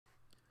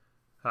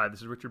Hi,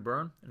 this is Richard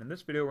Byrne, and in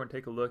this video we're going to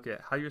take a look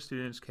at how your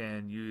students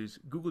can use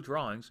Google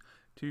Drawings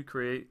to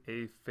create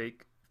a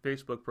fake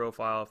Facebook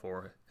profile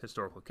for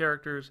historical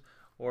characters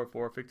or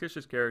for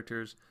fictitious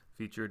characters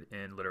featured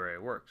in literary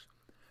works.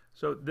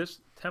 So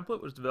this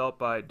template was developed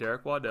by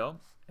Derrick Waddell,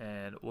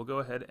 and we'll go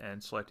ahead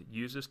and select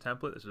Use this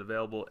template. This is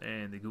available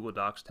in the Google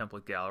Docs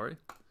template gallery.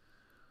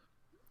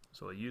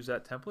 So we'll use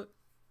that template.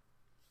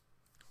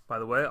 By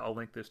the way, I'll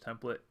link this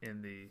template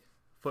in the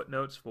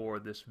footnotes for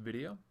this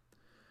video.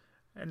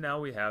 And now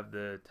we have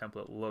the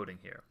template loading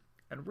here.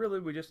 And really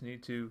we just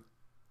need to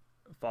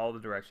follow the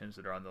directions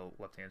that are on the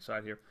left hand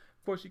side here.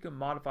 Of course, you can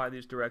modify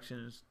these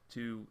directions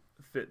to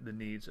fit the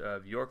needs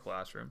of your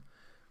classroom.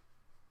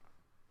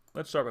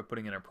 Let's start by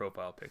putting in a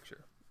profile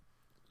picture.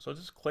 So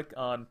just click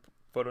on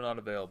Photo Not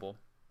Available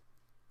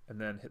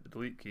and then hit the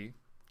delete key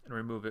and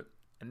remove it.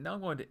 And now I'm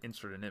going to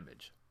insert an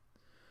image.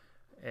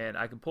 And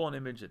I can pull an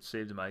image that's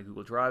saved in my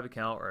Google Drive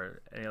account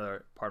or any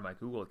other part of my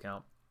Google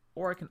account,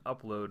 or I can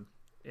upload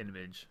an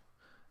image.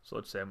 So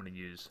let's say I'm going to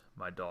use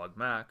my dog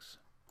Max,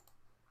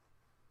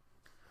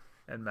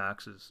 and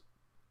Max's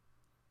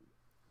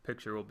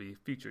picture will be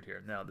featured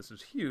here. Now this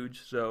is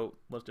huge, so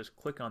let's just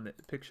click on the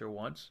picture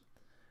once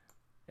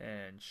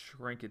and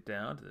shrink it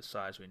down to the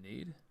size we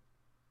need.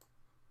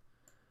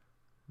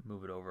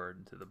 Move it over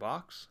into the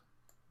box,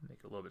 make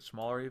it a little bit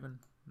smaller even.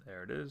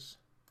 There it is.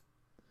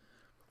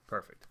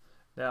 Perfect.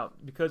 Now,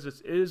 because this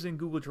is in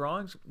Google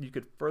Drawings, you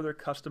could further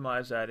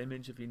customize that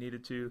image if you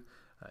needed to.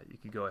 You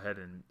could go ahead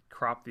and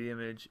crop the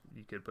image.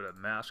 You could put a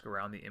mask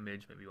around the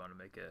image. Maybe you want to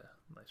make a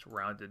nice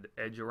rounded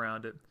edge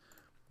around it.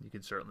 You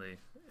can certainly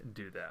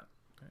do that.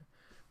 Okay.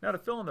 Now to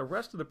fill in the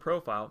rest of the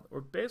profile, we're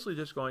basically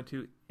just going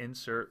to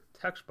insert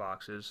text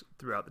boxes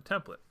throughout the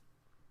template.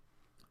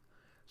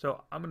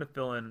 So I'm going to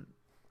fill in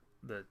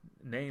the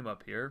name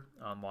up here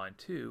on line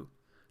 2.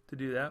 To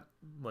do that,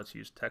 let's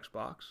use text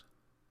box.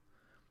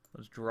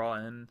 Let's draw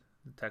in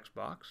the text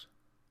box.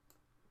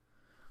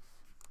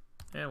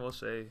 And we'll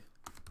say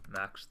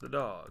Max the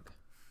dog.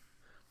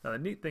 Now the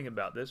neat thing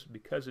about this,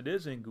 because it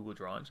is in Google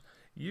Drawings,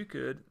 you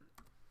could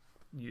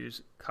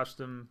use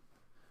custom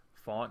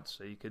fonts.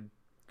 So you could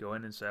go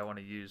in and say I want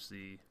to use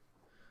the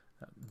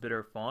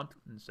bitter font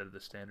instead of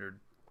the standard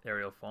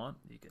Arial font.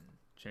 You can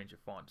change the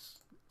font's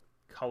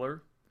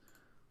color,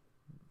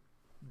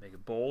 make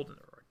it bold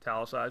or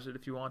italicize it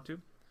if you want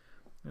to.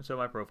 And so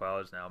my profile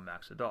is now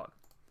Max the dog.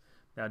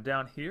 Now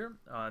down here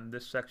on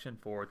this section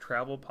for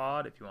travel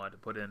pod, if you wanted to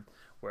put in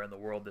where in the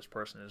world this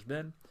person has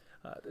been,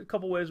 a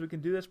couple ways we can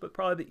do this, but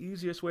probably the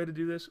easiest way to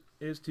do this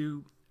is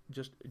to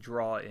just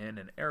draw in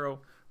an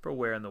arrow for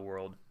where in the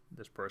world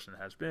this person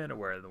has been or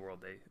where in the world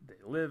they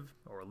live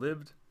or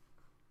lived.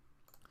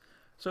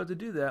 So to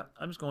do that,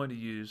 I'm just going to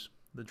use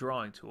the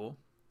drawing tool.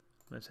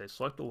 I'm going to say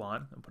select a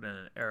line and put in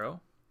an arrow,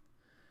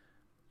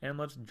 and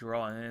let's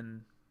draw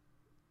in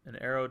an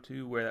arrow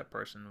to where that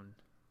person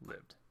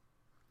lived.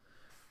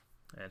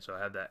 And so I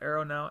have that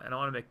arrow now, and I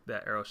want to make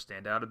that arrow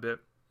stand out a bit.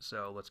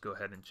 So let's go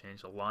ahead and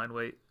change the line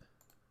weight.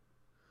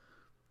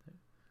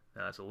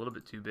 Now that's a little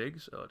bit too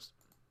big, so it's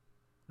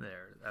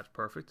there. That's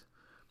perfect.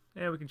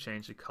 And we can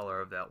change the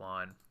color of that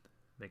line,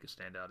 make it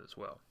stand out as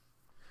well.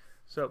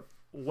 So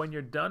when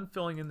you're done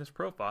filling in this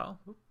profile,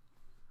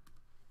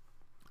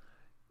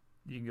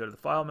 you can go to the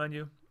File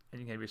menu,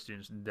 and you can have your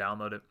students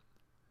download it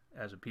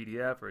as a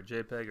PDF or a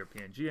JPEG or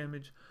PNG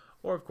image,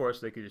 or of course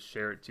they could just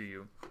share it to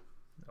you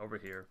over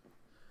here,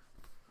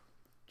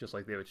 just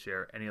like they would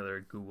share any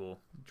other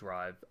Google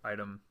Drive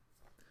item.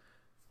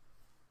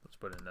 Let's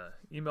put in an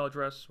email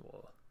address.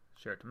 We'll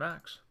share it to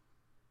Max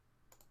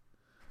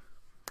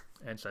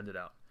and send it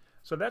out.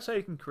 So that's how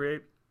you can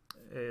create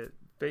a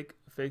fake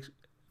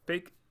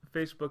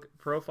Facebook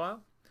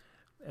profile.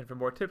 And for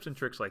more tips and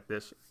tricks like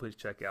this, please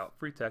check out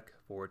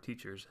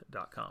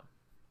freetechforteachers.com.